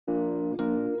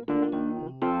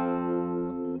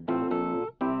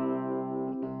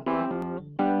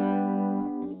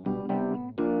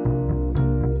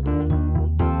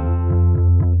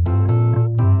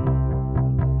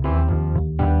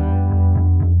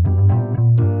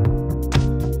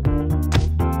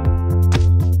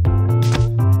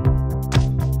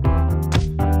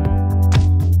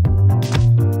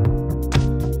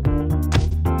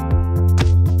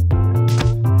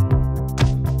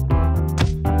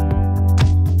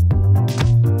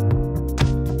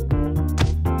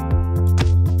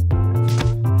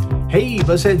Hey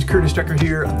Buzzheads, Curtis Tucker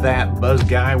here, That Buzz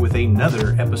Guy, with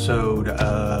another episode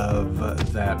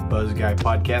of That Buzz Guy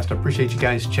podcast. I appreciate you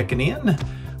guys checking in.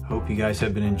 Hope you guys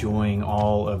have been enjoying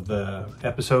all of the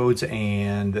episodes,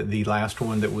 and the last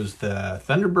one that was the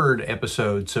Thunderbird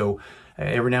episode. So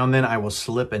every now and then I will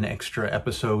slip an extra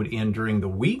episode in during the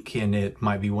week, and it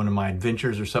might be one of my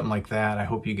adventures or something like that. I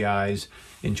hope you guys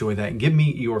enjoy that. Give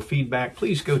me your feedback.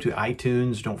 Please go to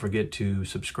iTunes. Don't forget to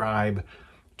subscribe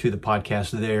to the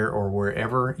podcast there or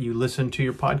wherever you listen to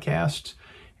your podcasts,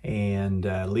 and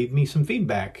leave me some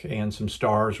feedback and some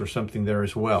stars or something there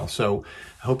as well. So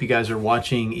I hope you guys are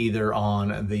watching either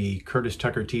on the Curtis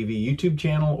Tucker TV YouTube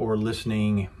channel or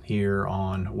listening here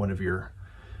on one of your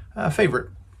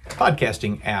favorite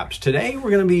podcasting apps. Today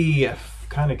we're going to be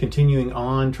kind of continuing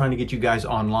on trying to get you guys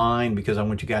online, because I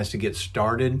want you guys to get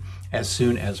started as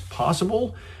soon as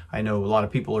possible. I know a lot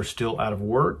of people are still out of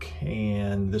work,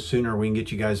 and the sooner we can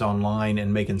get you guys online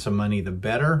and making some money, the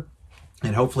better.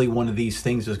 And hopefully one of these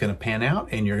things is going to pan out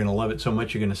and you're going to love it so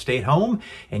much you're going to stay at home,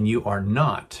 and you are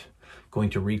not going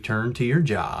to return to your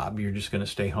job. You're just going to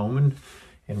stay home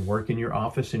and work in your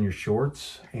office in your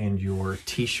shorts and your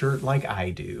t-shirt like I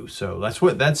do. So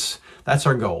that's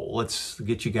our goal. Let's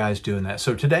get you guys doing that.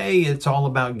 So today it's all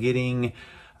about getting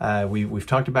we've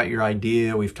talked about your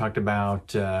idea. We've talked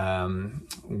about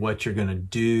what you're going to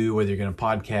do, whether you're going to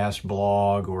podcast,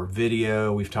 blog, or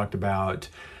video. We've talked about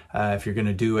if you're going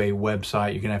to do a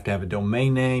website, you're going to have a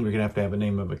domain name. You're going to have a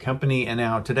name of a company. And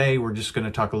now today we're just going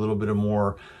to talk a little bit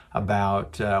more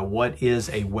about what is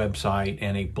a website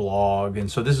and a blog.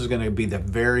 And so this is going to be the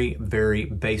very, very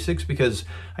basics, because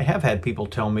I have had people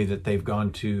tell me that they've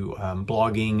gone to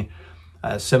blogging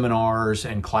seminars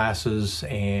and classes,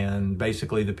 and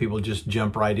basically the people just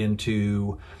jump right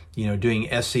into, doing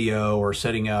SEO or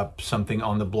setting up something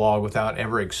on the blog without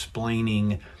ever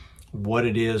explaining what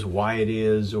it is, why it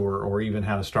is, or even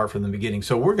how to start from the beginning.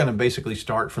 So we're going to basically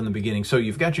start from the beginning. So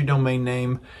you've got your domain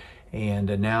name,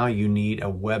 and now you need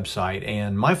a website.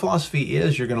 And my philosophy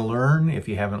is, you're going to learn, if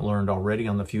you haven't learned already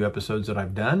on the few episodes that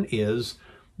I've done, is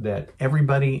that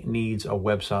everybody needs a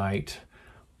website.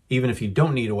 Even if you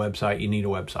don't need a website, you need a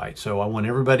website. So I want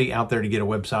everybody out there to get a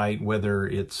website, whether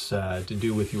it's to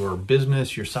do with your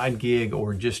business, your side gig,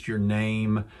 or just your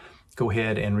name. Go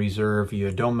ahead and reserve you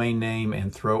a domain name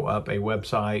and throw up a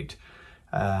website.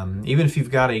 Even if you've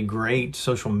got a great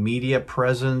social media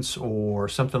presence or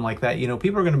something like that,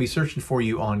 people are going to be searching for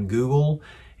you on Google.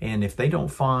 And if they don't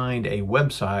find a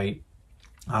website,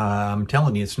 I'm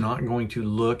telling you, it's not going to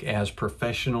look as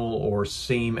professional or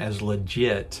seem as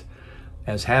legit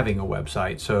as having a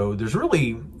website. So there's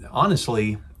really,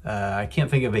 honestly, I can't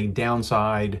think of a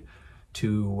downside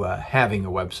to having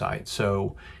a website.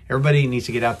 So everybody needs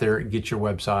to get out there and get your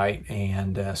website.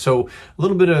 And so a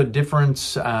little bit of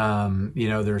difference,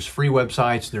 there's free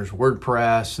websites, there's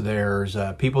WordPress, there's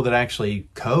people that actually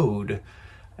code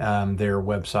their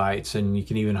websites, and you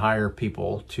can even hire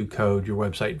people to code your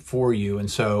website for you. And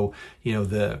so,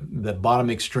 the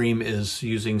bottom extreme is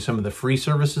using some of the free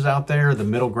services out there. The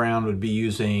middle ground would be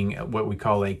using what we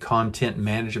call a content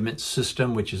management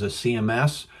system, which is a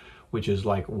CMS, which is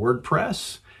like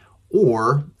WordPress,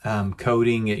 or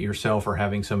coding it yourself or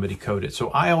having somebody code it.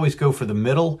 So I always go for the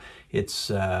middle. It's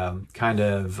kind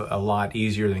of a lot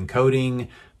easier than coding,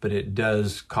 but it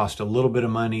does cost a little bit of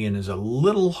money and is a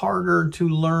little harder to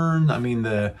learn. I mean,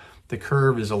 the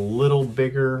curve is a little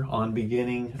bigger on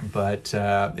beginning, but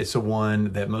it's the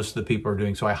one that most of the people are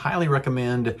doing. So I highly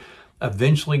recommend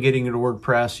eventually getting into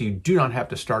WordPress. You do not have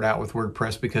to start out with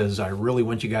WordPress, because I really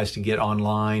want you guys to get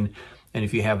online. And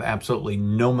if you have absolutely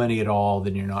no money at all,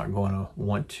 then you're not going to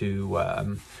want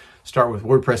to start with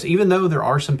WordPress. Even though there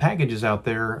are some packages out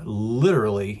there,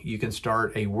 literally you can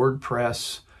start a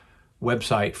WordPress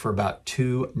website for about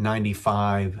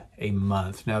 $2.95 a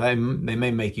month. Now they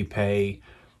may make you pay,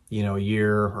 a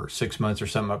year or 6 months or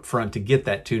something up front to get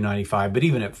that $2.95, but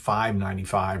even at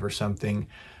 $5.95 or something,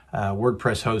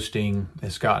 WordPress hosting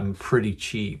has gotten pretty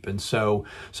cheap. And so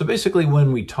basically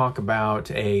when we talk about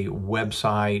a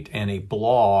website and a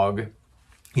blog,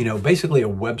 basically a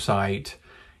website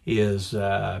is,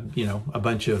 a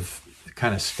bunch of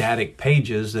kind of static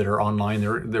pages that are online.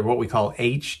 They're what we call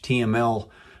HTML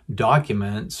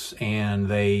documents, and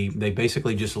they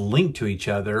basically just link to each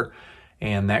other,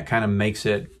 and that kind of makes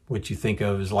it what you think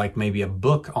of as like maybe a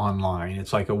book online.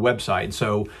 It's like a website.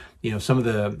 So some of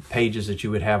the pages that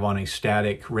you would have on a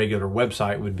static regular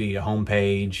website would be a home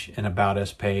page, an about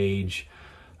us page,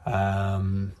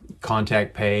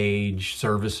 contact page,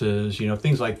 services,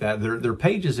 things like that. They're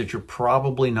pages that you're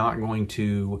probably not going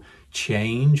to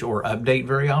change or update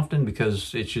very often,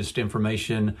 because it's just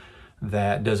information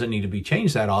that doesn't need to be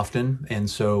changed that often. And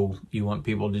so you want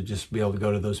people to just be able to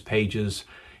go to those pages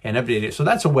and update it. So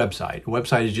that's a website. A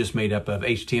website is just made up of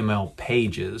HTML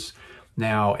pages.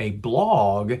 Now a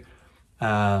blog,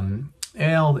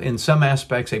 well, in some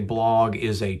aspects, a blog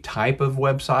is a type of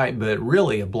website, but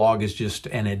really a blog is just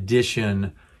an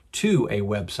addition to a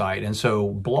website. And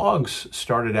so blogs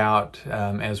started out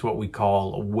as what we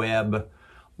call web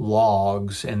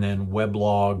logs, and then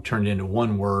weblog turned into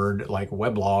one word like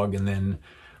weblog, and then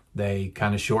they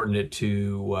kind of shortened it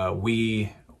to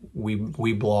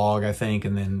we blog, I think,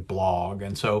 and then blog.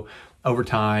 And so over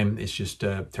time, it's just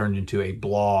turned into a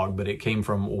blog, but it came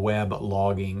from web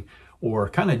logging or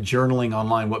kind of journaling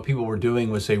online. What people were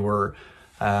doing was they were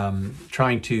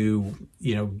trying to,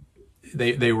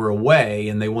 they were away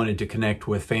and they wanted to connect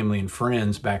with family and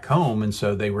friends back home. And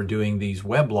so they were doing these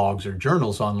weblogs or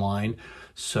journals online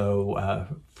so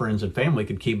friends and family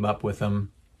could keep up with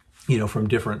them, from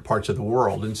different parts of the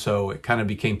world. And so it kind of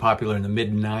became popular in the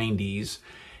mid-90s.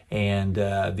 And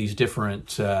these different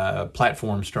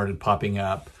platforms started popping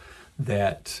up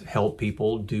that help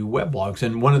people do weblogs.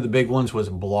 And one of the big ones was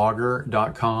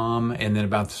Blogger.com. And then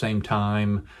about the same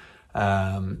time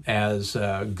as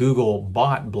Google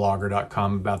bought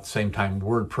Blogger.com, about the same time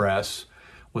WordPress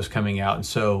was coming out. And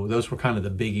so those were kind of the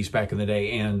biggies back in the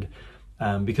day. And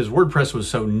because WordPress was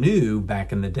so new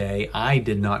back in the day, I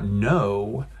did not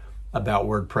know about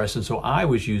WordPress. And so I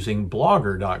was using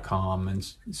Blogger.com. And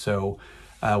so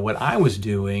what I was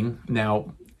doing,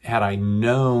 now, had I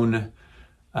known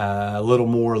a little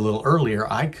more, a little earlier,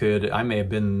 I may have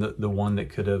been the one that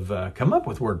could have come up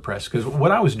with WordPress. Because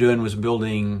what I was doing was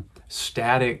building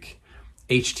static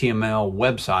HTML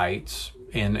websites.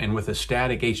 And with a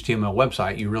static HTML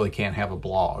website, you really can't have a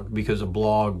blog, because a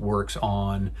blog works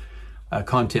on a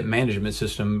content management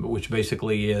system, which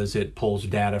basically is it pulls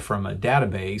data from a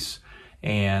database.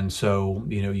 And so,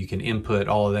 you can input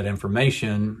all of that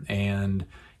information and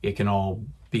it can all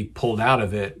be pulled out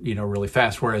of it, really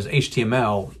fast. Whereas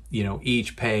HTML,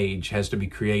 each page has to be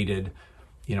created,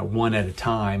 one at a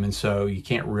time. And so you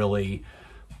can't really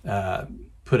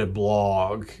put a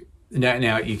blog.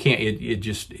 Now you can't,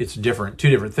 it's different, two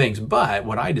different things. But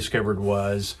what I discovered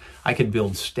was I could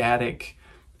build static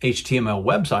HTML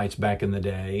websites back in the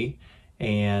day.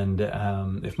 And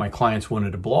if my clients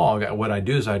wanted a blog, what I'd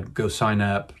do is I'd go sign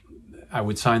up. I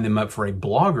would sign them up for a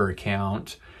Blogger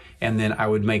account, and then I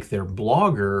would make their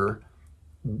blog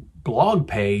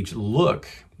page look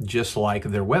just like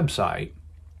their website.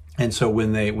 And so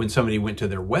when somebody went to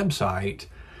their website,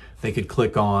 they could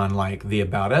click on like the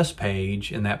About Us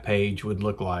page, and that page would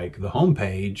look like the home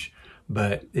page,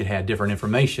 but it had different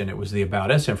information. It was the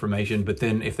About Us information, but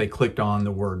then if they clicked on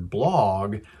the word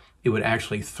blog, it would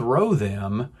actually throw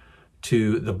them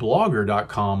to the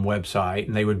Blogger.com website,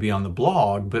 and they would be on the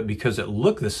blog. But because it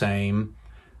looked the same,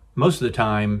 most of the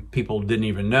time people didn't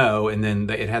even know. And then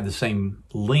it had the same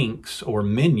links or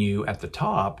menu at the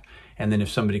top. And then if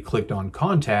somebody clicked on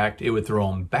contact, it would throw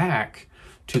them back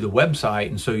to the website.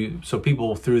 And so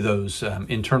people through those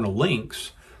internal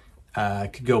links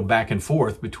could go back and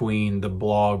forth between the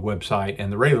blog website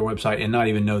and the regular website and not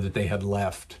even know that they had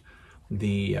left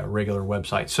the regular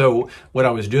website. So what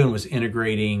I was doing was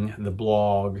integrating the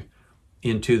blog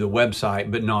into the website,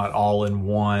 but not all in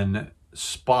one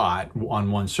spot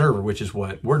on one server, which is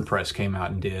what WordPress came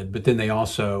out and did. But then they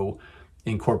also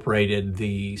incorporated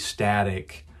the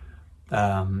static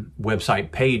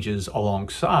website pages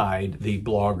alongside the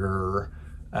Blogger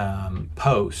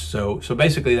posts. So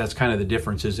basically that's kind of the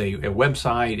difference. Is a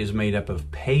website is made up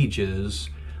of pages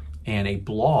and a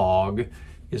blog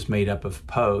is made up of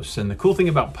posts. And the cool thing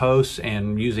about posts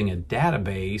and using a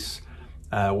database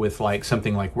with like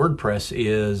something like WordPress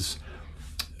is,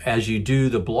 as you do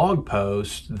the blog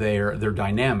posts, they're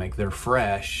dynamic, they're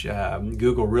fresh.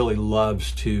 Google really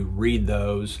loves to read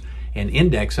those and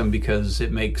index them because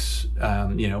it makes,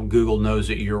 Google knows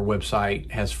that your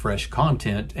website has fresh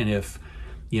content. And if,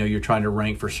 you're trying to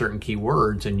rank for certain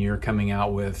keywords and you're coming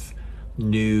out with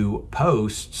new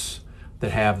posts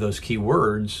that have those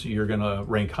keywords, you're going to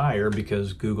rank higher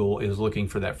because Google is looking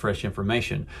for that fresh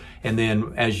information. And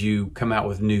then as you come out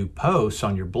with new posts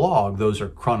on your blog, those are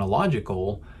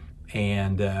chronological,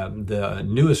 and the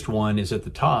newest one is at the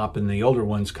top and the older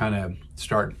ones kind of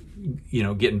start,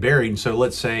 getting buried. And so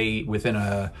let's say within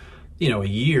a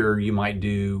year, you might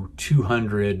do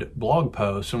 200 blog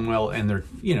posts, and they're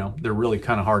really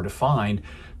kind of hard to find.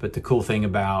 But the cool thing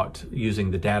about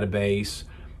using the database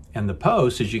and the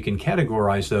posts is you can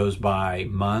categorize those by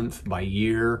month, by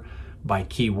year, by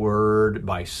keyword,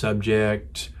 by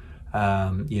subject,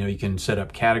 You can set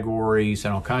up categories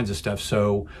and all kinds of stuff.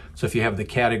 So if you have the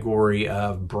category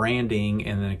of branding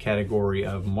and then a category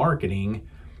of marketing,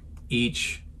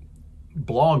 each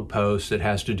blog post that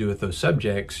has to do with those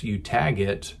subjects, you tag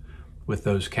it with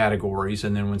those categories.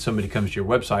 And then when somebody comes to your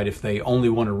website, if they only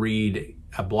want to read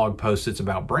a blog post that's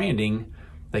about branding,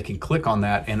 they can click on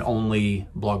that and only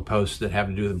blog posts that have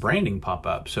to do with branding pop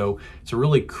up. So it's a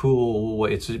really cool,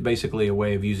 it's basically a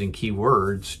way of using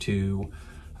keywords to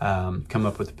come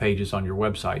up with the pages on your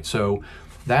website. So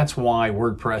that's why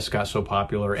WordPress got so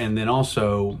popular. And then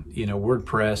also,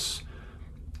 WordPress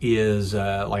is,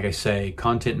 like I say,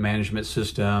 content management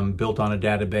system built on a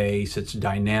database. It's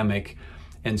dynamic.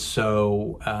 And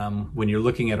so when you're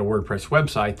looking at a WordPress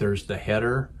website, there's the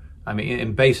header.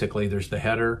 And basically there's the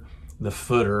header, the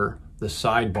footer, the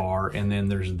sidebar, and then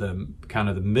there's the kind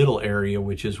of the middle area,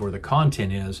 which is where the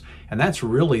content is. And that's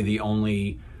really the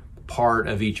only part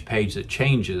of each page that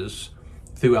changes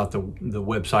throughout the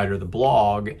website or the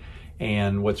blog.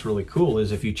 And what's really cool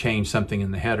is if you change something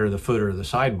in the header, the footer, or the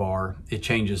sidebar, it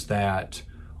changes that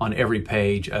on every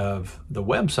page of the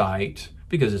website,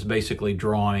 because it's basically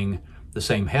drawing the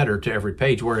same header to every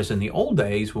page. Whereas in the old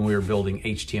days, when we were building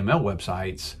HTML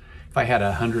websites, if I had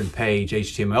a 100-page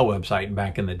HTML website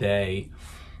back in the day,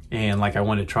 and like I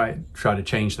wanted to try to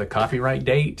change the copyright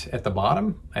date at the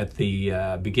bottom at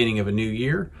the beginning of a new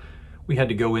year, we had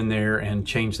to go in there and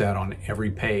change that on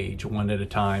every page one at a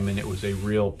time, and it was a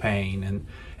real pain.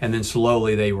 And then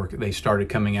slowly they started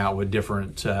coming out with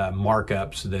different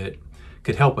markups that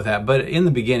could help with that. But in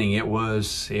the beginning, it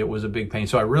was a big pain.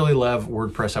 So I really love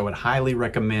WordPress. I would highly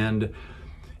recommend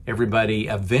everybody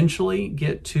eventually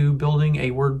get to building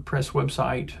a WordPress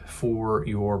website for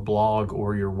your blog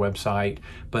or your website.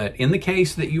 But in the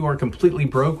case that you are completely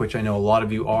broke, which I know a lot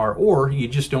of you are, or you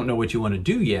just don't know what you want to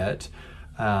do yet,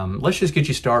 let's just get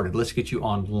you started. Let's get you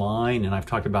online. And I've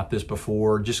talked about this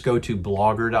before. Just go to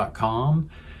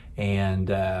blogger.com, and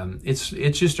it's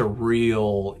just a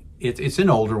real, it's an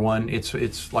older one.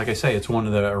 It's like I say, it's one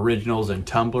of the originals in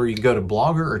Tumblr. You can go to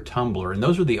Blogger or Tumblr, and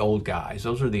those are the old guys.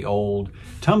 Those are the old.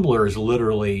 Tumblr is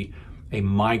literally a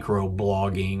micro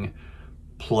blogging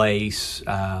place,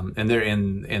 and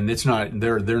it's not,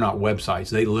 they're not websites.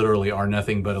 They literally are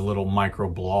nothing but a little micro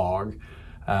blog.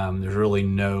 There's really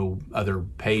no other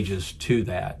pages to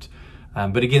that.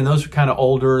 But again, those are kind of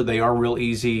older. They are real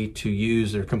easy to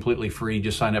use. They're completely free.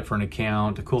 Just sign up for an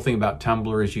account. The cool thing about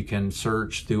Tumblr is you can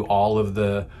search through all of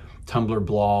the Tumblr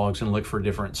blogs and look for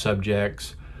different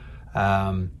subjects.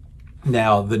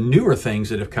 Now, the newer things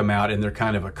that have come out, and they're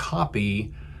kind of a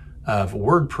copy of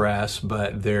WordPress,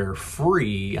 but they're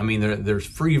free. There's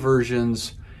free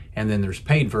versions, and then there's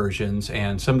paid versions,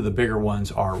 and some of the bigger ones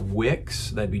are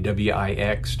Wix, that'd be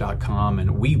Wix.com, and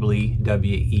Weebly,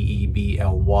 Weebly,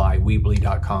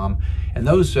 Weebly.com. And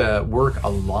those work a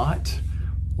lot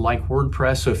like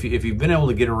WordPress. So if you've been able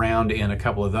to get around in a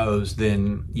couple of those,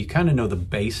 then you kind of know the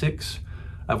basics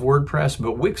of WordPress.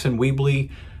 But Wix and Weebly,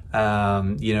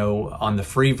 on the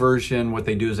free version, what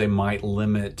they do is they might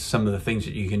limit some of the things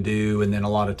that you can do, and then a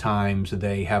lot of times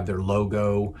they have their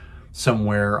logo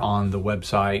somewhere on the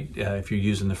website. If you're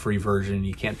using the free version,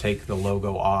 you can't take the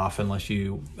logo off unless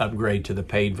you upgrade to the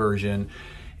paid version.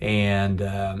 And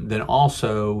then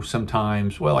also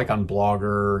sometimes, like on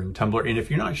Blogger and Tumblr, and if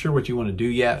you're not sure what you want to do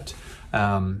yet,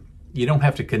 you don't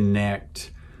have to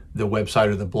connect the website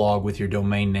or the blog with your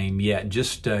domain name yet.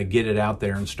 Just get it out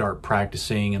there and start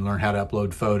practicing and learn how to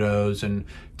upload photos and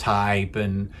type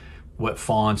and what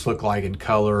fonts look like and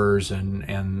colors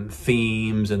and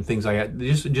themes and things like that.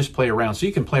 Just play around. So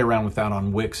you can play around with that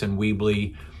on Wix and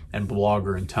Weebly and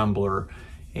Blogger and Tumblr,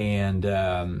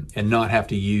 and not have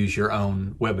to use your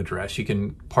own web address. You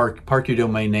can park your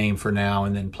domain name for now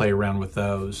and then play around with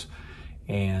those.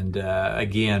 And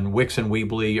again, Wix and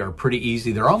Weebly are pretty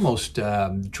easy. They're almost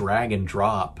drag and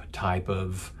drop type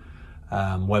of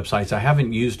websites. I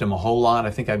haven't used them a whole lot.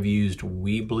 I think I've used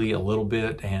Weebly a little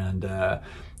bit, and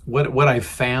what I've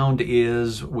found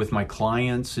is with my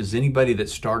clients is anybody that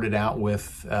started out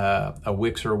with a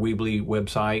Wix or a Weebly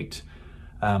website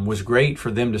was great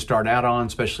for them to start out on,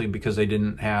 especially because they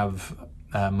didn't have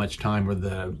much time,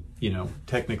 or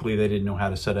technically they didn't know how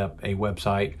to set up a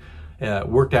website.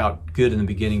 Worked out good in the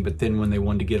beginning, but then when they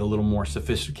wanted to get a little more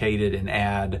sophisticated and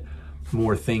add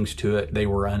more things to it, they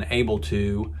were unable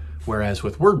to. Whereas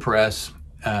with WordPress,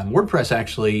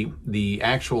 actually, the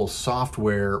actual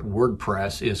software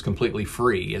WordPress is completely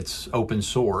free. It's open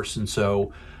source. And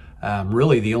so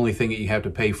really the only thing that you have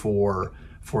to pay for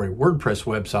a WordPress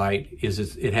website is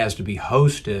it has to be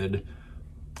hosted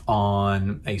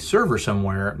on a server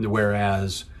somewhere,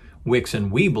 whereas Wix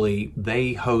and Weebly,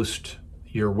 they host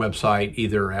your website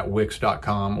either at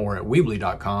Wix.com or at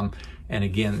Weebly.com. And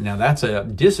again, now that's a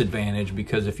disadvantage,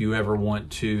 because if you ever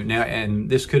want to, now, and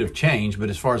this could have changed, but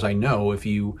as far as I know, if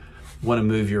you want to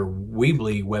move your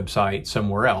Weebly website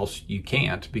somewhere else, you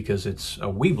can't, because it's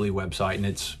a Weebly website and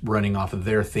it's running off of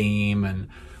their theme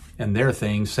and their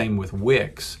things. Same with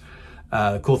Wix.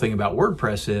 The cool thing about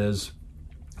WordPress is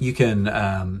you can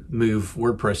move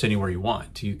WordPress anywhere you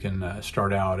want. You can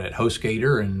start out at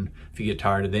HostGator, and if you get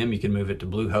tired of them, you can move it to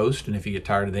Bluehost, and if you get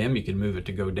tired of them, you can move it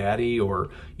to GoDaddy, or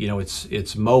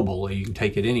it's mobile. You can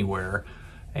take it anywhere.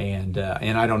 And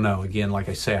I don't know. Again, like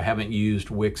I say, I haven't used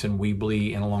Wix and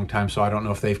Weebly in a long time, so I don't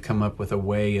know if they've come up with a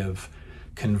way of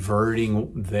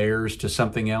converting theirs to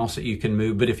something else that you can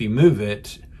move. But if you move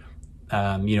it,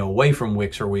 away from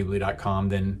Wix or Weebly.com,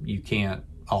 then you can't.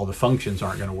 All the functions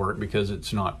aren't going to work because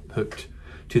it's not hooked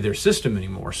to their system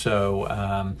anymore. So,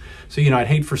 I'd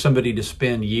hate for somebody to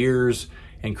spend years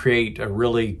and create a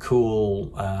really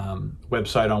cool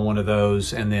website on one of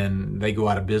those, and then they go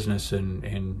out of business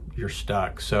and you're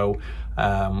stuck. So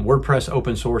WordPress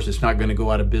open source, it's not going to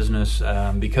go out of business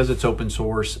because it's open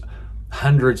source.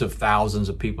 Hundreds of thousands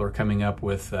of people are coming up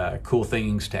with cool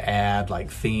things to add,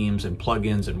 like themes and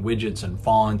plugins and widgets and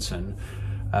fonts and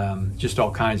just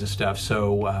all kinds of stuff.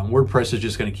 So WordPress is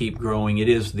just going to keep growing. It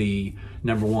is the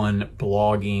 #1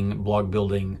 blog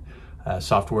building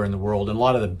software in the world, and a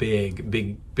lot of the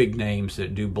big names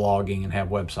that do blogging and have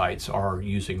websites are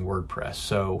using WordPress.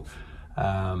 So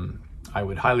I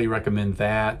would highly recommend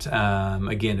that.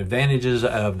 Again, advantages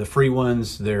of the free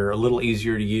ones: they're a little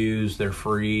easier to use, they're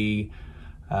free.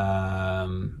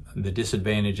 The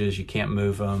disadvantages, you can't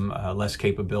move them, less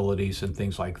capabilities and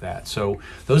things like that. So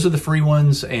those are the free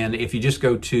ones. And if you just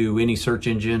go to any search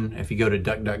engine, if you go to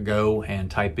DuckDuckGo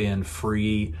and type in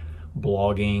free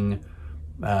blogging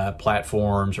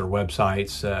platforms or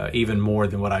websites, even more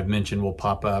than what I've mentioned will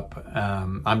pop up.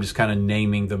 I'm just kind of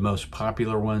naming the most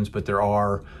popular ones, but there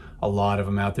are a lot of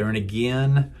them out there. And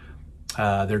again,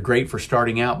 they're great for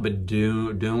starting out, but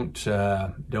don't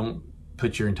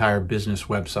put your entire business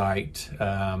website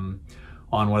on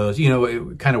one of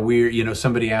those. Kind of weird.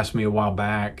 Somebody asked me a while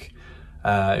back.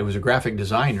 It was a graphic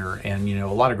designer, and a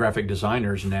lot of graphic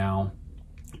designers now,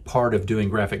 part of doing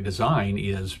graphic design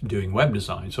is doing web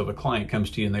design. So if a client comes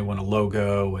to you and they want a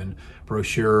logo and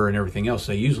brochure and everything else,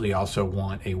 they usually also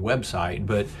want a website.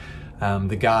 But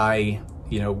the guy,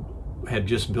 had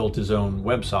just built his own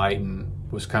website and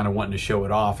was kind of wanting to show it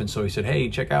off, and so he said, "Hey,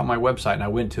 check out my website." And I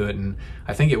went to it, and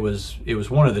I think it was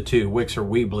one of the two, Wix or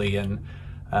Weebly, and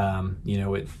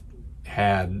it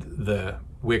had the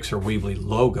Wix or Weebly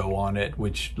logo on it,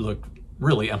 which looked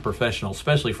really unprofessional,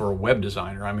 especially for a web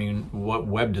designer. I mean, what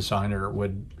web designer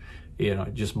would,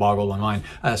 just boggle my mind.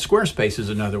 Squarespace is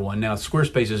another one. Now,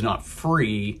 Squarespace is not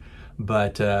free,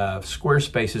 but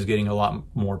Squarespace is getting a lot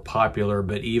more popular.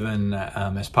 But even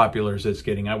as popular as it's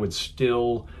getting, I would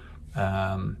still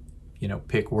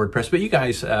pick WordPress. But you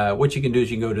guys, what you can do is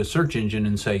you can go to a search engine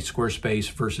and say Squarespace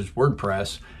versus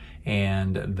WordPress,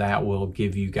 and that will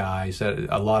give you guys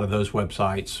a lot of those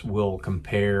websites will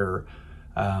compare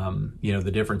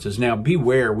the differences. Now,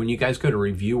 beware when you guys go to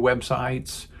review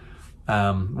websites.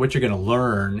 What you're going to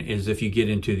learn is, if you get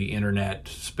into the internet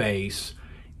space,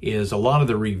 is a lot of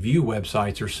the review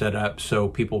websites are set up so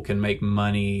people can make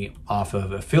money off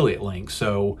of affiliate links.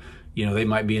 So they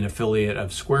might be an affiliate of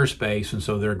Squarespace, and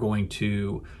so they're going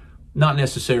to not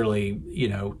necessarily,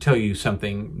 tell you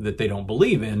something that they don't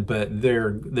believe in, but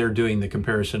they're doing the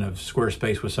comparison of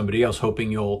Squarespace with somebody else, hoping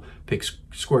you'll pick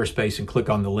Squarespace and click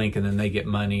on the link, and then they get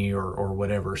money or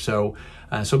whatever. So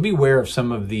beware of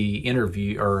some of the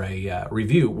interview or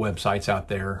review websites out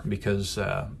there, because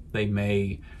they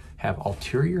may have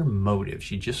ulterior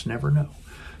motives. You just never know.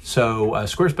 So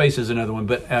Squarespace is another one,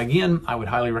 but again, I would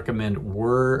highly recommend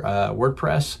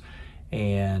WordPress,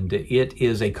 and it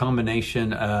is a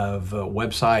combination of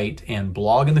website and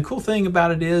blog. And the cool thing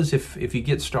about it is, if you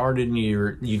get started and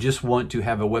you just want to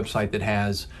have a website that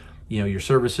has your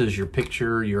services, your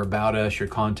picture, your about us, your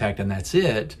contact, and that's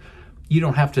it, you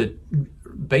don't have to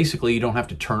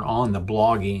turn on the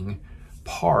blogging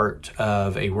part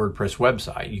of a WordPress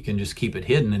website. You can just keep it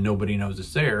hidden and nobody knows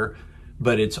it's there,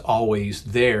 but it's always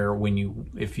there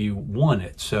if you want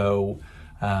it. So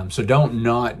don't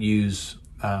not use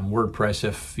WordPress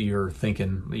if you're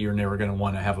thinking you're never going to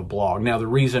want to have a blog. Now, the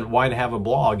reason why to have a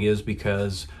blog is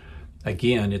because,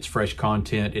 again, it's fresh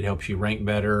content. It helps you rank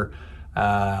better.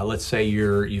 Let's say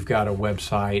you've got a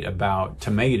website about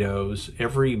tomatoes.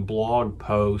 Every blog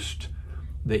post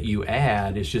that you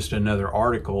add is just another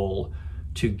article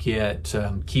to get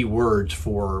keywords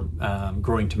for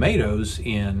growing tomatoes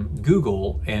in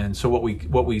Google. And so what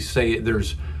we say,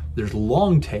 there's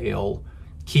long tail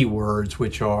keywords,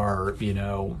 which are, you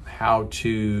know, how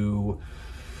to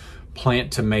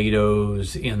plant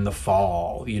tomatoes in the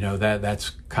fall. You know,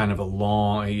 that's kind of a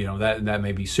long, you know, that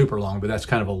may be super long, but that's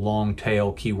kind of a long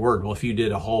tail keyword. Well, if you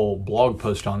did a whole blog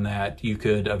post on that, you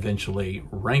could eventually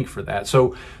rank for that.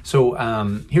 So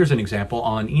here's an example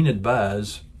on Enid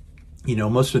Buzz. You know,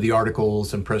 most of the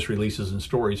articles and press releases and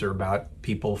stories are about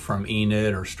people from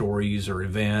Enid, or stories or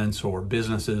events or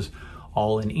businesses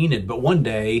all in Enid. But one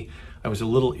day I was a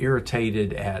little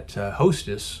irritated at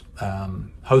Hostess.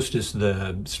 Hostess,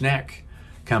 the snack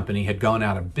company, had gone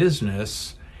out of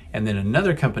business, and then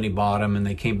another company bought them, and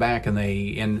they came back,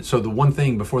 and so the one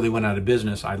thing before they went out of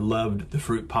business, I loved the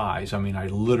fruit pies. I mean, I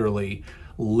literally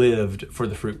lived for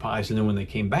the fruit pies. And then when they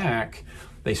came back,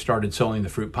 they started selling the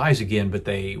fruit pies again, but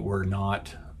they were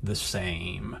not the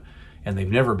same, and they've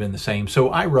never been the same. So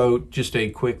I wrote just a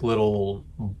quick little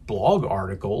blog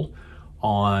article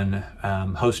on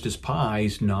Hostess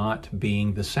pies not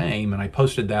being the same, and I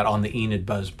posted that on the Enid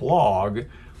Buzz blog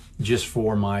just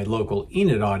for my local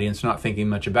Enid audience, not thinking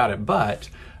much about it. But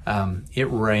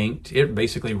it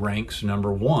basically ranks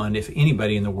 #1 if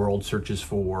anybody in the world searches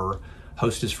for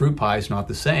Hostess fruit pies not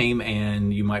the same.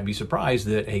 And you might be surprised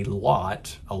that a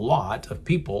lot of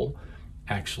people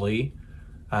actually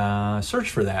search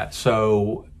for that.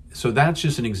 So that's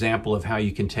just an example of how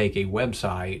you can take a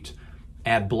website,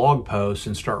 add blog posts,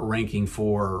 and start ranking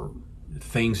for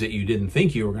things that you didn't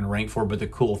think you were going to rank for. But the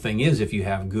cool thing is, if you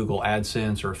have Google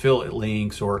AdSense or affiliate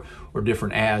links or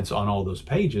different ads on all those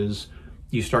pages,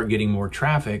 you start getting more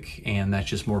traffic, and that's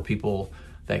just more people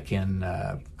that can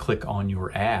click on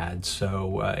your ads.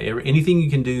 So anything you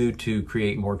can do to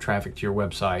create more traffic to your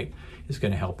website is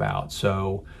going to help out.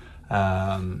 So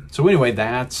anyway,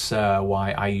 that's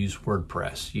why I use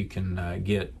WordPress. You can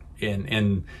get in,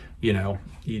 and you know,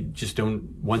 you just don't,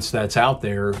 once that's out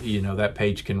there, you know, that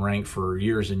page can rank for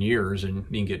years and years, and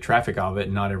you can get traffic out of it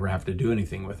and not ever have to do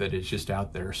anything with it. It's just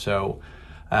out there. So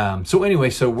anyway,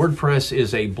 so WordPress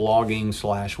is a blogging /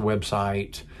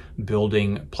 website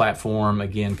building platform,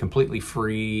 again, completely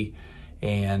free.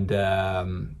 And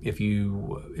if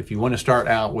you want to start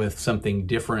out with something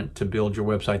different to build your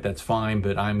website, that's fine,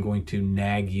 but I'm going to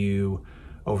nag you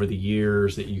over the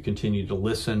years that you continue to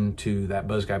listen to that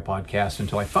Buzz Guy podcast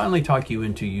until I finally talk you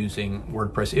into using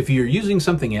WordPress. If you're using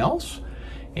something else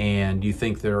and you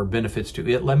think there are benefits to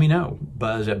it, let me know.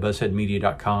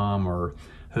 buzz@buzzheadmedia.com, or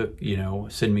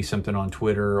send me something on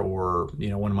Twitter, or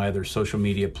one of my other social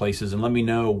media places, and let me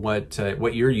know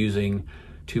what you're using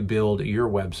to build your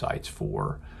websites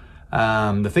for.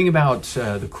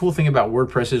 The cool thing about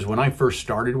WordPress is, when I first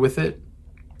started with it,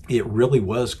 it really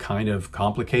was kind of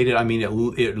complicated. I mean,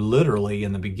 it literally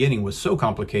in the beginning was so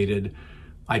complicated.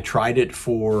 I tried it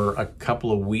for a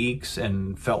couple of weeks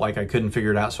and felt like I couldn't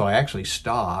figure it out, so I actually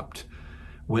stopped,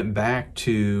 went back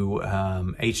to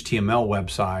HTML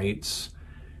websites,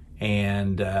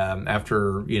 and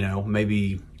after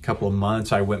maybe a couple of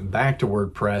months, I went back to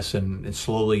WordPress and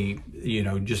slowly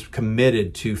just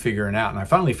committed to figuring it out, and I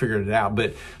finally figured it out.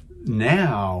 But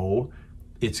now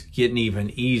it's getting even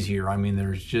easier. I mean,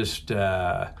 there's just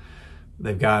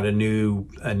they've got a new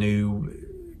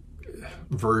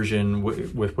version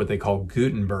with what they call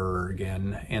Gutenberg,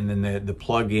 and then the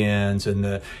plugins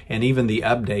and even the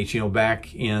updates. Back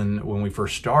when we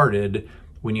first started,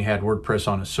 when you had WordPress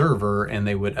on a server and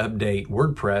they would update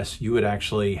WordPress, you would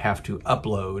actually have to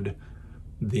upload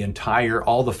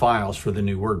all the files for the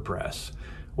new WordPress.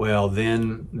 Well,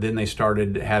 then they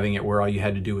started having it where all you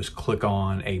had to do was click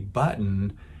on a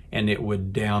button and it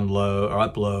would download or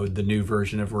upload the new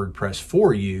version of WordPress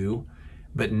for you.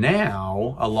 But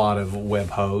now a lot of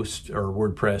web hosts or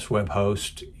WordPress web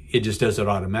hosts, it just does it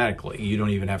automatically. You don't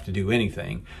even have to do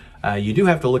anything. You do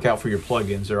have to look out for your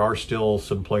plugins. There are still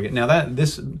some plugins. Now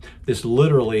this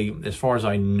literally, as far as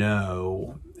I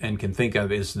know and can think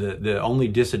of, is the only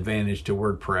disadvantage to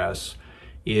WordPress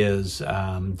is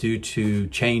due to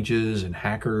changes and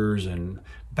hackers and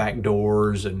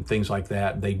backdoors and things like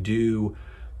that. They do,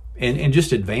 and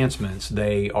just advancements,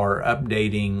 they are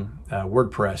updating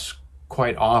WordPress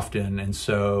quite often, and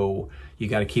so you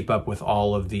got to keep up with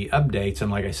all of the updates. And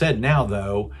like I said, now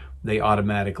though, they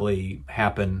automatically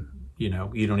happen. You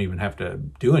don't even have to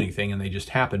do anything, and they just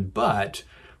happen. But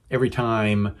every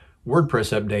time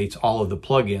WordPress updates, all of the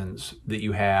plugins that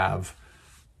you have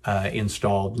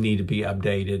installed need to be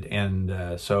updated,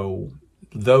 and so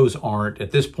those aren't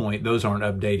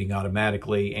updating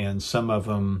automatically. And some of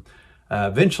them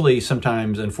eventually,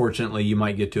 sometimes unfortunately, you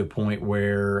might get to a point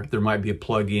where there might be a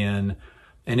plugin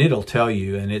and it'll tell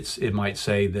you, and it might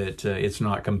say that it's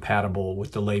not compatible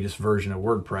with the latest version of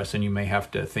WordPress, and you may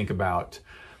have to think about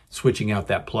switching out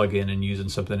that plugin and using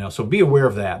something else. So be aware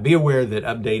of that. Be aware that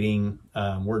updating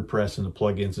WordPress and the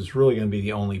plugins is really going to be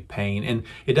the only pain. And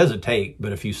it doesn't take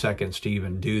but a few seconds to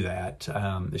even do that.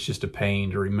 It's just a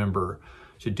pain to remember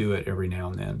to do it every now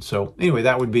and then. So anyway,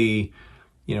 that would be,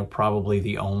 probably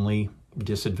the only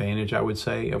disadvantage, I would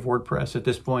say, of WordPress at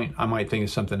this point. I might think of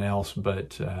something else,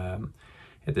 but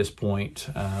at this point,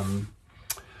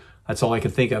 that's all I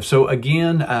can think of. So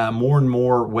again, more and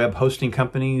more web hosting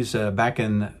companies,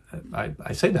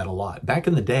 I say that a lot. Back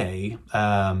in the day,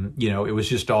 it was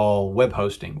just all web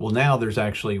hosting. Well, now there's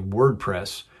actually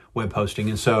WordPress web hosting.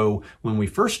 And so when we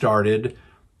first started,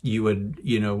 you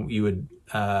would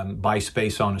buy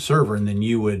space on a server, and then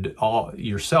you would have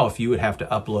to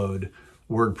upload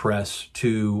WordPress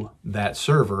to that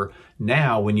server.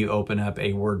 Now, when you open up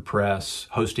a WordPress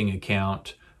hosting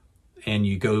account and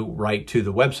you go right to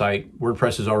the website,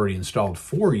 WordPress is already installed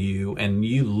for you, and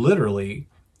you literally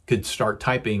could start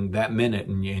typing that minute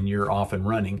and you're off and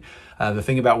running. The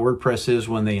thing about WordPress is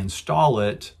when they install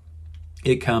it,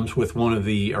 it comes with one of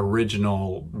the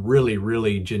original, really,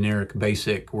 really generic,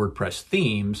 basic WordPress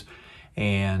themes.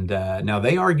 And now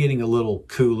they are getting a little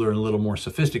cooler and a little more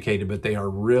sophisticated, but they are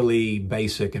really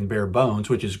basic and bare bones,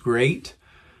 which is great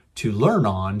to learn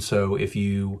on. So if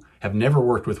you have never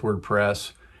worked with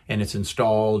WordPress and it's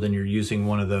installed and you're using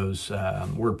one of those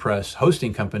WordPress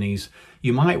hosting companies,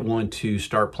 you might want to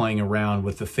start playing around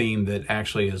with the theme that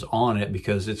actually is on it,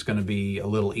 because it's going to be a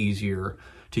little easier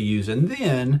to use. And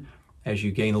then as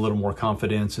you gain a little more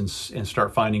confidence and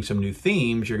start finding some new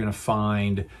themes, you're going to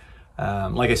find,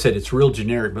 like I said, it's real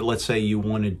generic, but let's say you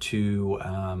wanted to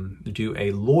do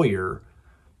a lawyer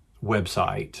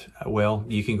website. Well,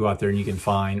 you can go out there and you can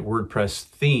find WordPress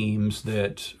themes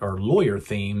that are lawyer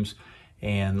themes,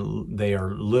 and they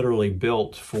are literally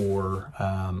built for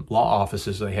law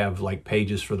offices. They have like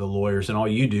pages for the lawyers, and all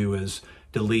you do is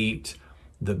delete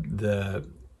the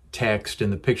text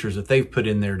and the pictures that they've put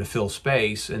in there to fill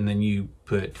space, and then you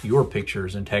put your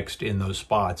pictures and text in those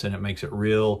spots, and it makes it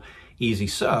real easy.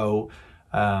 So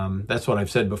that's what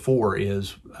I've said before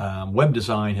is web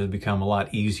design has become a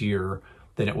lot easier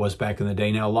than it was back in the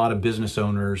day. Now, a lot of business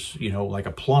owners, like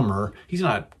a plumber, he's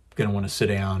not going to want to sit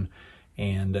down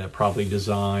and probably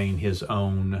design his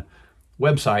own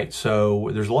website. So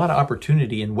there's a lot of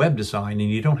opportunity in web design, and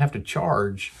you don't have to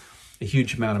charge a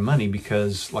huge amount of money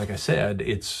because, like I said,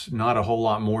 it's not a whole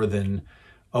lot more than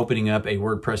opening up a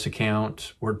WordPress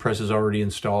account. WordPress is already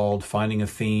installed, finding a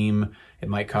theme. It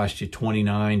might cost you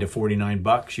 $29 to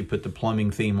 $49. You put the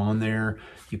plumbing theme on there.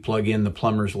 You plug in the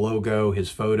plumber's logo, his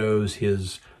photos,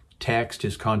 his text,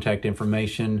 his contact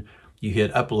information. You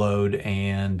hit upload,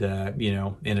 and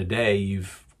in a day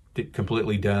you've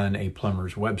completely done a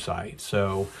plumber's website.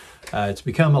 So it's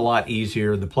become a lot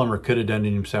easier. The plumber could have done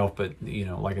it himself, but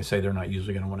like I say, they're not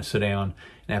usually going to want to sit down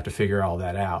and have to figure all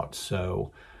that out.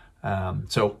 So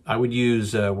I would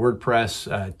use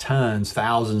WordPress, tons,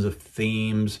 thousands of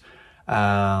themes,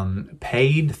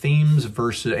 paid themes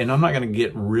versus, and I'm not going to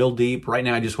get real deep right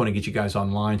now. I just want to get you guys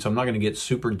online. So I'm not going to get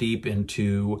super deep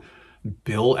into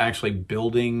actually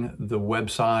building the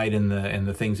website and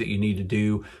the things that you need to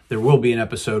do. There will be an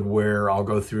episode where I'll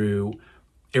go through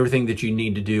everything that you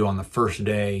need to do on the first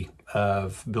day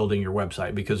of building your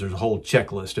website, because there's a whole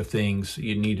checklist of things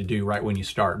you need to do right when you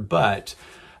start. But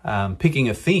picking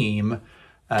a theme,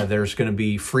 there's going to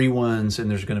be free ones and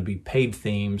there's going to be paid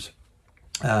themes.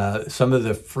 Some of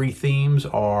the free themes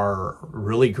are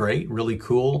really great, really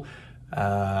cool.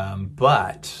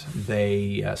 But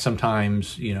they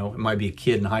sometimes, it might be a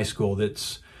kid in high school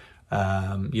that's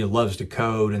loves to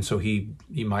code, and so he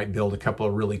might build a couple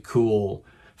of really cool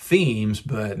themes,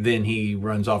 but then he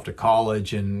runs off to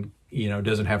college and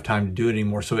doesn't have time to do it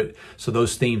anymore. So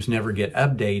those themes never get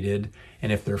updated,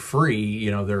 and if they're free,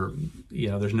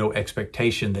 there's no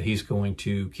expectation that he's going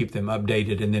to keep them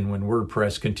updated. And then when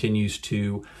WordPress continues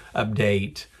to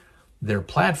update their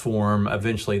platform,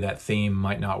 eventually that theme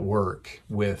might not work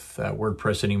with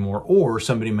WordPress anymore, or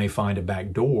somebody may find a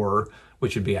back door,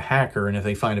 which would be a hacker. And if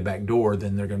they find a back door,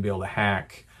 then they're going to be able to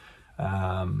hack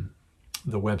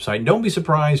the website. Don't be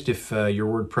surprised if your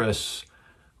WordPress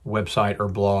website or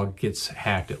blog gets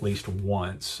hacked at least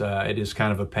once. It is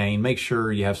kind of a pain. Make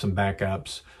sure you have some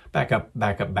backups, backup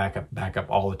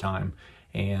all the time.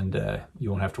 And you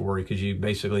won't have to worry, because you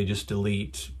basically just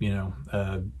delete,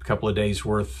 a couple of days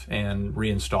worth and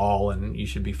reinstall, and you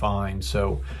should be fine.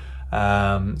 So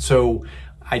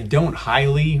I don't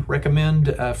highly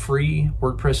recommend free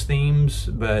WordPress themes,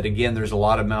 but again, there's a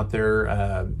lot of them out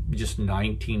there, just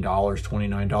 $19,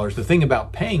 $29. The thing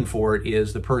about paying for it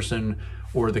is the person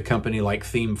or the company like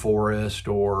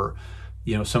ThemeForest or,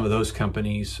 you know, some of those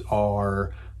companies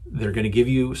they're going to give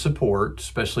you support,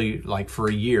 especially like for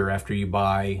a year after you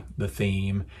buy the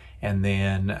theme. And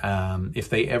then if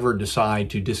they ever decide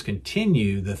to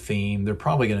discontinue the theme, they're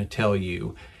probably going to tell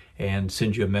you and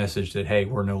send you a message that, hey,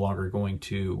 we're no longer going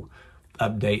to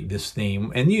update this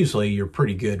theme. And usually you're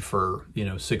pretty good for, you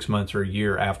know, 6 months or a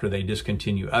year after they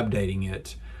discontinue updating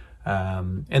it.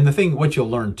 And what you'll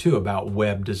learn too about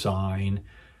web design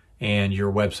and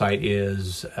your website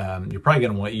is you're probably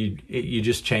going to want, you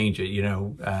just change it, you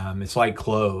know. It's like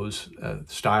clothes.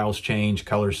 Styles change,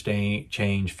 colors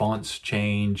change, fonts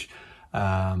change,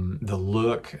 the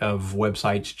look of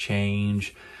websites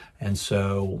change. And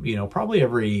so, you know, probably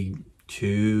every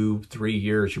 2-3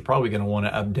 years, you're probably going to want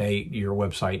to update your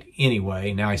website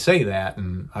anyway. Now I say that,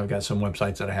 and I've got some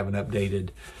websites that I haven't updated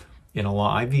in a while.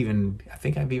 I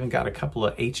think I've even got a couple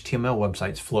of HTML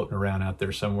websites floating around out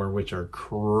there somewhere, which are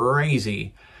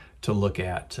crazy to look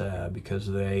at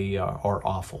because they are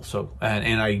awful. So,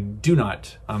 and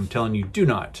I'm telling you, do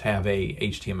not have a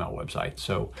HTML website.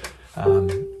 So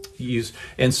with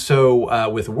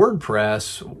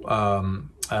WordPress,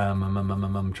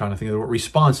 I'm trying to think of the word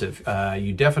responsive.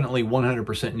 You definitely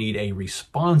 100% need a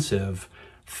responsive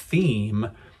theme.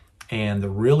 And the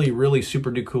really, really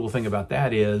super cool thing about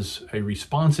that is a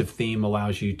responsive theme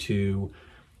allows you to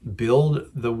build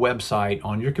the website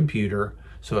on your computer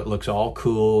so it looks all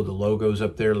cool. The logo's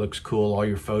up there looks cool. All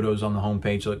your photos on the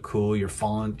homepage look cool. Your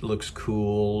font looks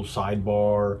cool,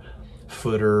 sidebar,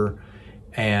 footer.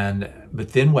 But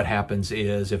then what happens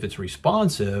is if it's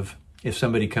responsive, if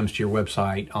somebody comes to your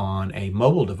website on a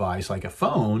mobile device like a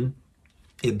phone,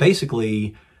 it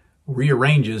basically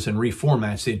rearranges and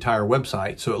reformats the entire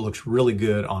website so it looks really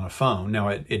good on a phone. Now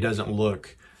it doesn't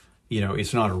look, you know,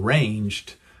 it's not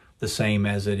arranged the same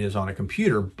as it is on a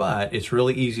computer, but it's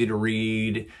really easy to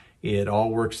read. It all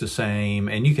works the same,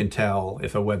 and you can tell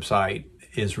if a website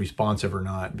is responsive or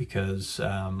not because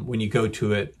when you go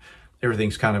to it,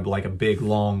 everything's kind of like a big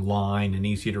long line and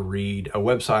easy to read. A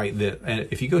website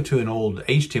if you go to an old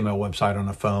HTML website on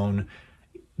a phone,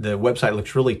 the website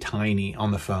looks really tiny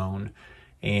on the phone.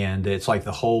 And it's like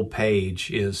the whole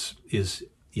page is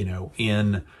you know,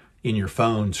 in your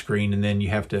phone screen, and then you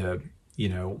have to, you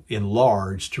know,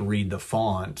 enlarge to read the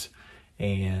font.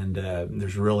 And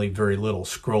there's really very little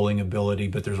scrolling ability,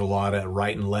 but there's a lot of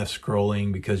right and left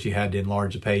scrolling because you had to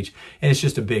enlarge the page, and it's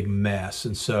just a big mess.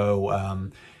 And so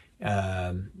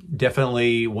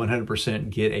definitely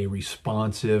 100% get a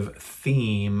responsive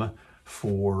theme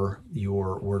for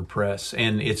your WordPress.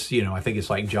 And it's, you know, I think it's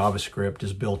like JavaScript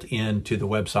is built into the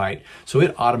website. So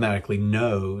it automatically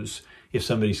knows if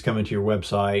somebody's coming to your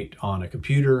website on a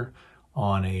computer,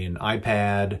 on an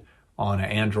iPad, on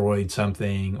an Android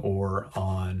something, or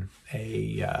on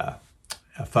a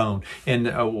phone. And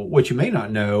what you may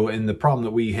not know, and the problem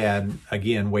that we had,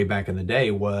 again, way back in the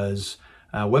day was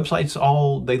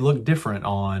websites they look different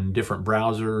on different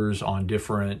browsers, on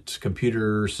different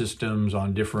computer systems,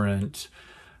 on different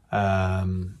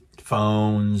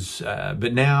phones.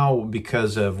 But now,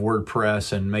 because of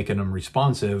WordPress and making them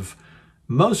responsive,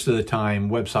 most of the time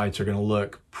websites are going to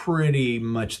look pretty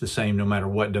much the same no matter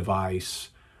what device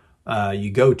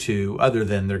you go to, other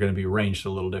than they're going to be arranged a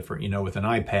little different. You know, with an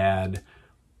iPad,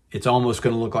 it's almost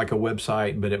going to look like a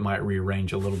website, but it might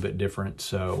rearrange a little bit different.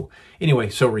 So anyway,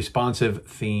 so responsive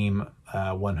theme,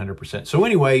 100%. So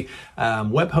anyway,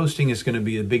 web hosting is going to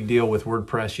be a big deal with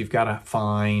WordPress. You've got to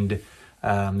find,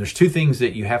 there's two things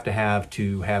that you have to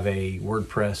have a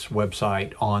WordPress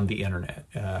website on the internet.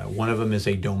 One of them is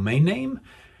a domain name,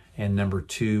 and number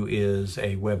two is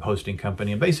a web hosting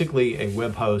company. And basically a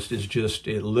web host is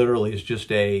it literally is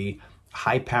just a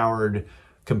high-powered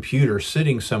computer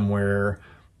sitting somewhere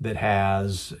that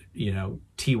has, you know,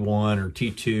 T1 or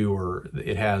T2, or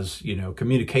it has, you know,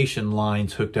 communication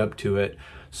lines hooked up to it.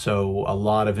 So a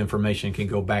lot of information can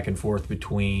go back and forth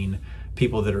between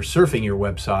people that are surfing your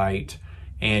website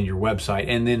and your website.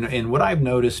 And then what I've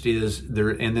noticed is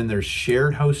there's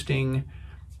shared hosting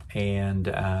and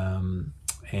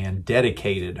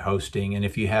dedicated hosting. And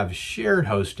if you have shared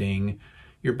hosting,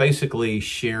 you're basically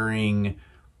sharing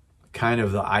kind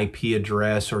of the IP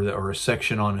address or a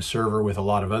section on a server with a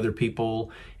lot of other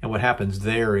people. And what happens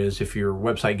there is if your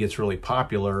website gets really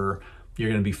popular, you're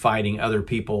going to be fighting other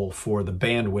people for the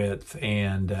bandwidth.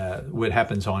 And what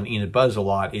happens on Enid Buzz a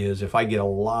lot is if I get a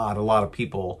lot of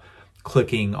people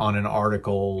clicking on an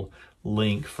article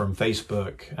link from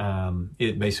Facebook,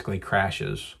 it basically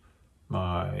crashes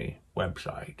my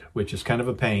website, which is kind of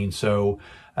a pain. So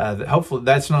hopefully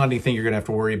that's not anything you're going to have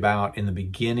to worry about in the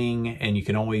beginning, and you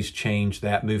can always change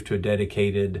that, move to a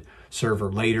dedicated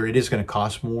server later. It is going to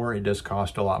cost more. It does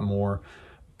cost a lot more,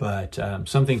 but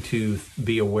something to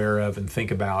be aware of and think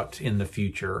about in the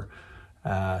future.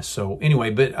 So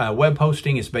anyway, but web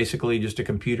hosting is basically just a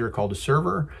computer called a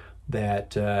server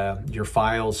that your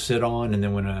files sit on, and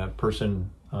then when a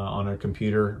person on a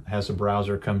computer has a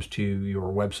browser, comes to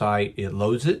your website, it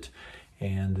loads it,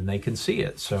 and then they can see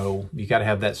it. So you got to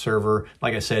have that server.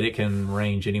 Like I said, it can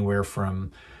range anywhere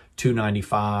from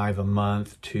 $2.95 a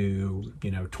month to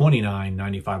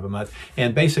 $29.95 a month,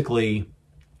 and basically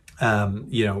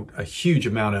a huge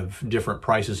amount of different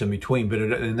prices in between. But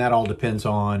and that all depends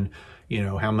on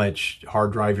how much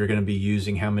hard drive you're going to be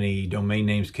using, how many domain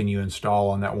names can you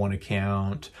install on that one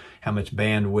account, how much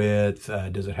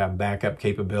bandwidth, does it have backup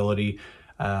capability.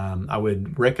 I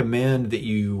would recommend that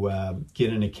you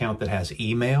get an account that has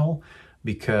email,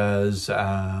 because,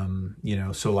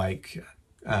 so like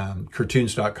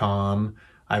Curtoons.com,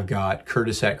 I've got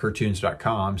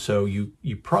Curtis@Curtoons.com. So you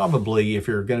probably, if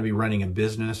you're going to be running a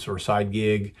business or side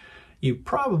gig, you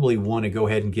probably want to go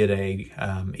ahead and get a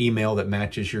email that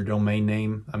matches your domain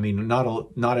name. I mean,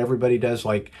 not everybody does.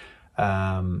 Like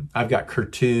I've got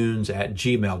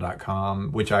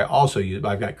Curtoons@gmail.com, which I also use.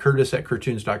 I've got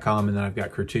Curtis@Curtoons.com, and then I've got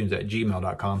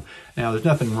Curtoons@gmail.com. Now, there's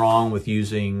nothing wrong with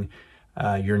using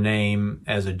your name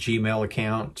as a Gmail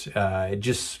account. It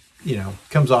just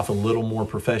comes off a little more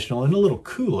professional and a little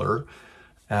cooler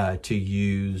to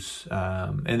use,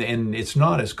 and it's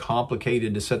not as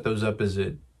complicated to set those up as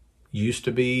it used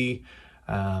to be.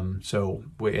 And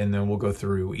then we'll go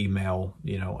through email,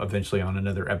 eventually on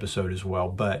another episode as well.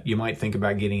 But you might think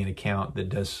about getting an account that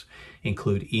does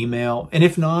include email. And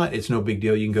if not, it's no big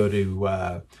deal. You can go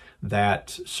to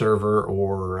that server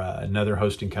or another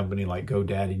hosting company like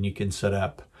GoDaddy, and you can set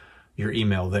up your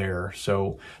email there.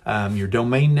 So your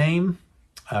domain name,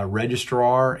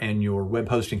 registrar, and your web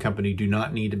hosting company do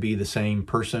not need to be the same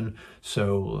person.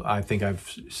 So I think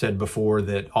I've said before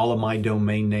that all of my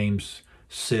domain names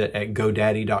sit at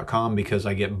GoDaddy.com because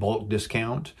I get bulk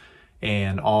discount,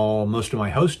 and most of my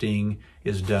hosting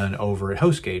is done over at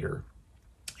HostGator.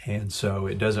 And so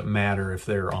it doesn't matter if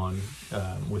they're on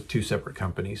with two separate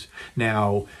companies.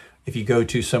 Now, if you go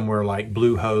to somewhere like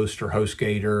Bluehost or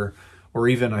HostGator or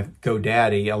even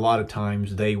GoDaddy, a lot of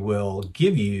times they will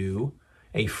give you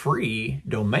a free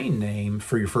domain name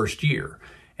for your first year.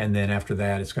 And then after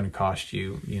that, it's going to cost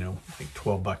you, like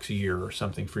 $12 a year or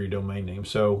something for your domain name.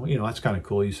 So, that's kind of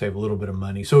cool. You save a little bit of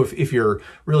money. So if you're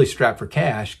really strapped for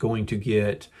cash, going to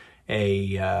get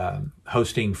a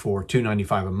hosting for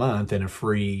 $2.95 a month and a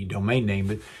free domain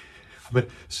name, but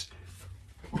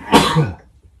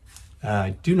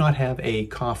do not have a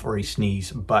cough or a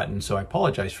sneeze button, so I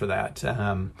apologize for that.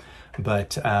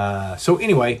 So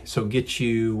anyway, so get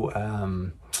you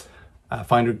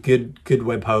find a good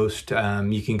web host.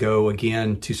 You can go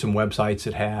again to some websites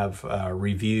that have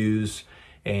reviews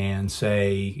and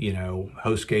say,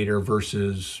 HostGator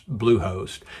versus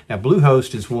Bluehost. Now,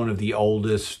 Bluehost is one of the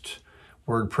oldest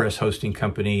WordPress hosting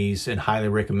companies and highly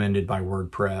recommended by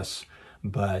WordPress.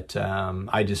 But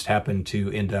I just happened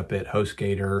to end up at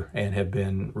HostGator and have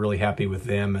been really happy with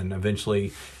them, and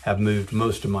eventually have moved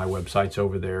most of my websites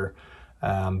over there.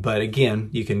 But again,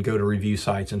 you can go to review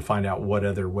sites and find out what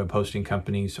other web hosting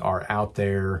companies are out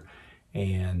there.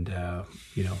 And,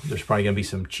 there's probably going to be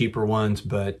some cheaper ones,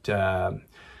 but,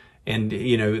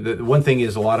 the one thing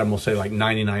is a lot of them will say like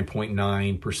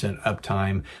 99.9%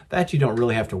 uptime. That you don't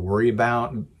really have to worry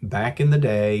about. Back in the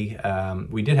day,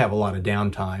 we did have a lot of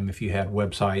downtime. If you had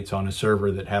websites on a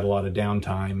server that had a lot of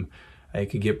downtime,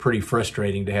 it could get pretty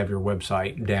frustrating to have your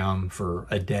website down for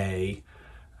a day.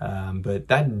 But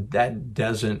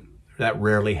that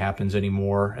rarely happens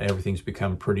anymore. Everything's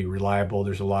become pretty reliable.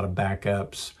 There's a lot of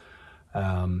backups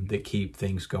that keep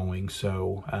things going.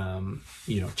 So,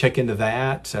 check into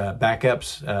that.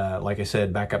 Backups, like I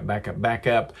said,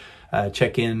 backup.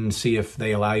 Check in, see if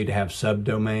they allow you to have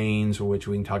subdomains, which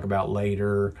we can talk about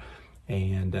later,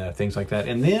 and things like that.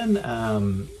 And then,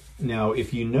 now,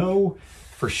 if you know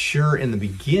for sure in the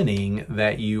beginning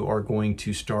that you are going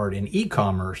to start an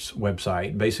e-commerce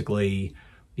website, basically,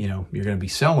 you're going to be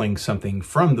selling something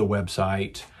from the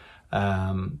website,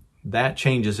 that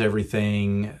changes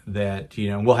everything. That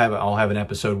I'll have an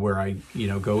episode where I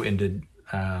go into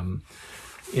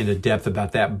depth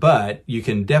about that. But you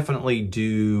can definitely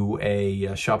do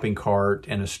a shopping cart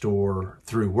and a store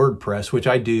through WordPress, which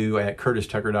I do at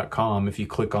CurtisTucker.com. If you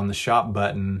click on the shop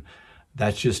button,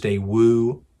 that's just a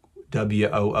WooCommerce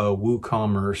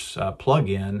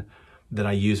plugin that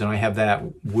I use, and I have that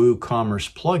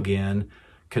WooCommerce plugin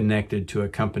connected to a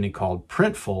company called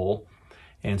Printful.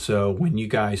 And so when you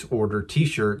guys order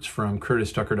t-shirts from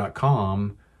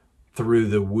CurtisTucker.com through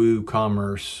the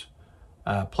WooCommerce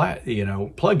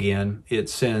plugin, it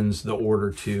sends the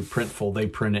order to Printful. They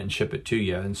print it and ship it to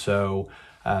you. And so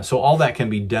all that can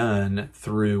be done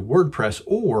through WordPress,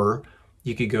 or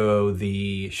you could go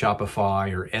the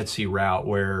Shopify or Etsy route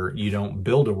where you don't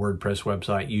build a WordPress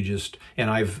website. You just, and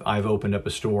I've opened up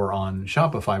a store on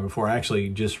Shopify before. I actually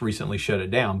just recently shut it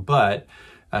down, but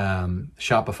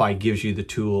Shopify gives you the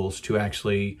tools to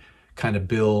actually kind of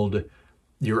build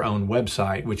your own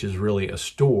website, which is really a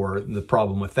store. The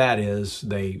problem with that is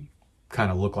they kind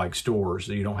of look like stores.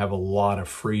 You don't have a lot of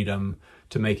freedom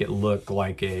to make it look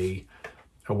like a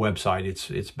website.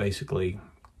 It's basically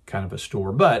kind of a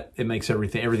store, but it makes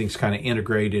everything's kind of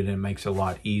integrated and makes it a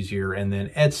lot easier. And then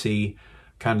Etsy,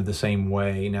 kind of the same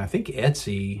way. Now I think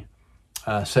Etsy,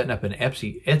 setting up an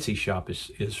Etsy shop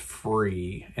is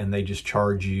free, and they just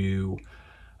charge you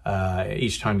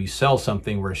each time you sell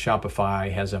something, where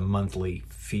Shopify has a monthly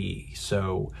fee.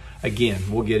 So again,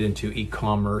 we'll get into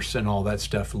e-commerce and all that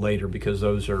stuff later, because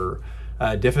those are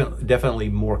definitely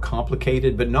more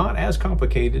complicated, but not as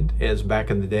complicated as back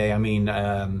in the day. I mean,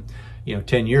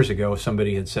 10 years ago, if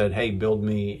somebody had said, hey, build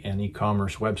me an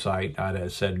e-commerce website, I'd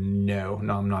have said, no,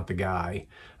 I'm not the guy.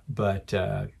 But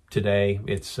today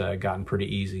it's gotten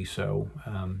pretty easy. So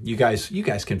you guys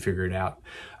can figure it out.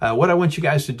 What I want you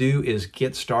guys to do is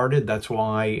get started. That's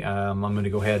why I'm going to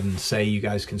go ahead and say you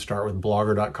guys can start with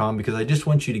Blogger.com, because I just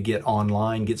want you to get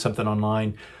online, get something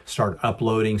online, start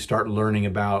uploading, start learning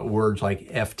about words like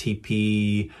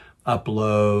FTP,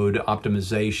 upload,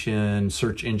 optimization,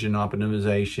 search engine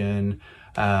optimization.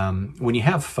 When you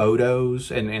have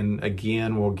photos, and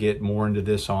again, we'll get more into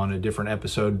this on a different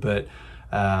episode, but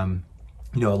a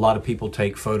lot of people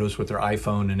take photos with their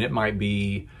iPhone, and it might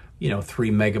be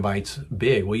 3 megabytes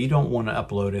big. Well, you don't want to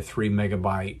upload a 3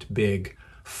 megabyte big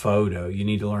photo. You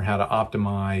need to learn how to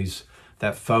optimize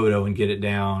that photo and get it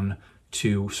down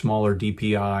to smaller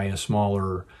DPI, a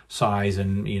smaller size,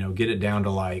 and get it down to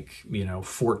like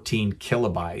 14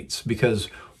 kilobytes. Because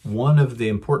one of the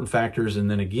important factors,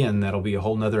 and then again, that'll be a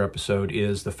whole nother episode,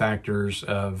 is the factors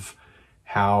of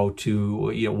how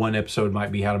to, one episode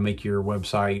might be how to make your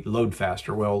website load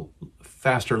faster. Well,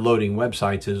 faster loading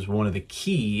websites is one of the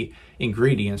key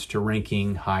ingredients to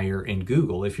ranking higher in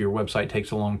Google. If your website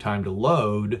takes a long time to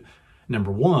load, number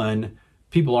one,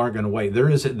 people aren't going to wait.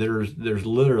 There's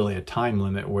literally a time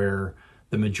limit where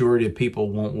the majority of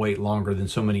people won't wait longer than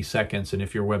so many seconds. And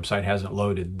if your website hasn't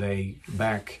loaded, they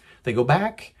go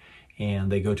back and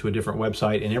they go to a different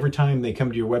website. And every time they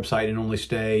come to your website and only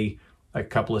stay a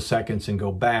couple of seconds and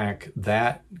go back,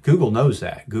 that Google knows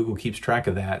that. Google keeps track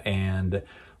of that, and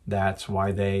that's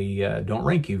why they don't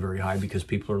rank you very high, because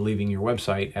people are leaving your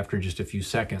website after just a few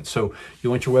seconds. So you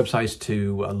want your websites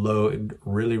to load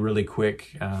really, really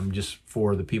quick, just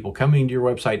for the people coming to your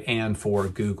website and for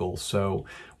Google. So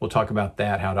we'll talk about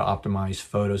that, how to optimize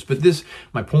photos. But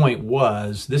my point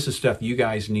was, this is stuff you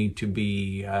guys need to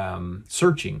be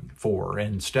searching for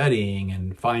and studying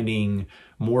and finding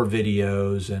more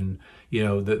videos. And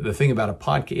the thing about a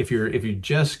podcast, if you're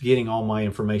just getting all my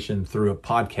information through a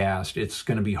podcast, it's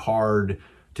going to be hard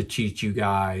to teach you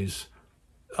guys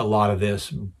a lot of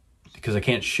this, because I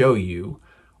can't show you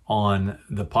on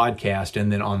the podcast,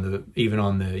 and then even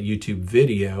on the YouTube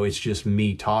video, it's just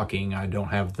me talking. I don't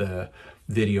have the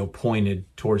video pointed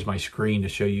towards my screen to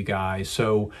show you guys.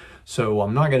 So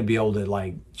I'm not going to be able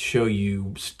to show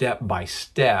you step by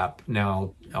step.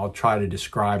 Now I'll try to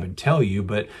describe and tell you,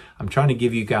 but I'm trying to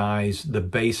give you guys the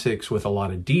basics with a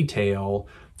lot of detail,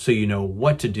 so you know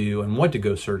what to do and what to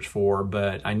go search for.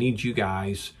 But I need you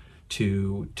guys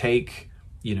to take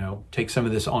some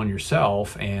of this on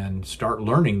yourself and start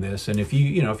learning this. And if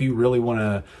you really want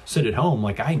to sit at home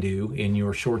like I do in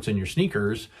your shorts and your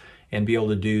sneakers and be able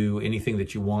to do anything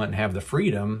that you want and have the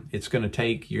freedom, you're going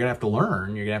to have to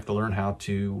learn. You're going to have to learn how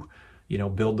to,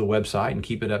 build the website and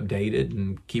keep it updated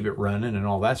and keep it running and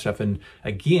all that stuff. And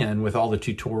again, with all the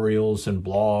tutorials and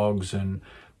blogs and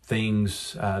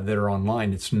things that are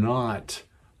online, it's not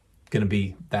going to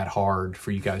be that hard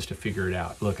for you guys to figure it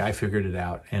out. Look, I figured it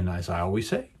out. And as I always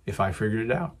say, if I figured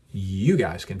it out, you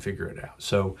guys can figure it out.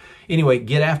 So anyway,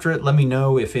 get after it. Let me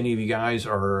know if any of you guys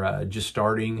are just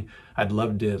starting. I'd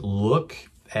love to look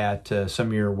at some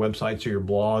of your websites or your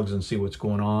blogs and see what's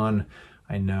going on.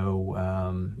 I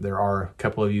know there are a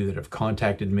couple of you that have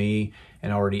contacted me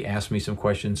and already asked me some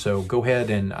questions. So go ahead,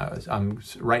 and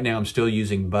right now I'm still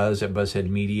using Buzz at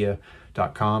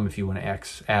buzzheadmedia.com if you want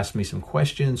to ask me some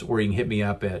questions, or you can hit me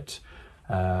up at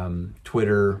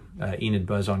Twitter, Enid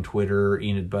Buzz on Twitter,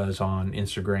 Enid Buzz on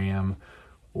Instagram,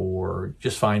 or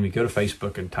just find me. Go to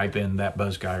Facebook and type in That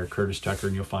Buzz Guy or Curtis Tucker,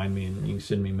 and you'll find me, and you can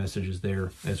send me messages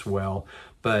there as well.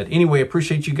 But anyway,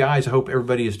 appreciate you guys. I hope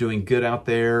everybody is doing good out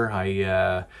there.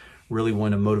 I really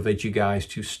want to motivate you guys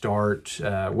to start,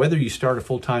 whether you start a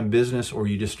full-time business or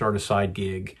you just start a side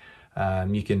gig.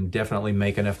 You can definitely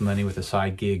make enough money with a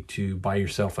side gig to buy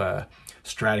yourself a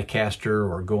Stratocaster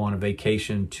or go on a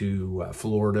vacation to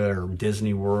Florida or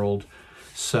Disney World.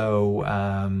 So,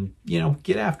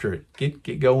 get after it,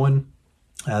 get going.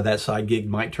 That side gig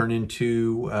might turn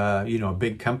into, a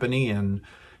big company, and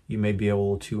you may be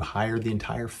able to hire the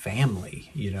entire family,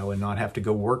 and not have to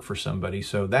go work for somebody.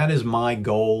 So that is my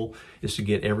goal, is to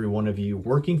get every one of you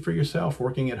working for yourself,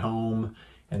 working at home,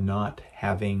 and not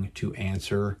having to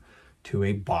answer to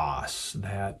a boss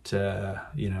that,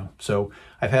 so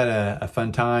I've had a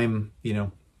fun time,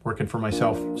 working for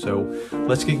myself. So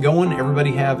let's get going.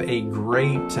 Everybody have a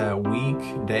great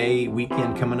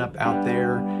weekend coming up out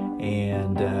there.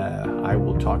 And I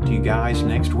will talk to you guys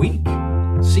next week.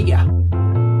 See ya.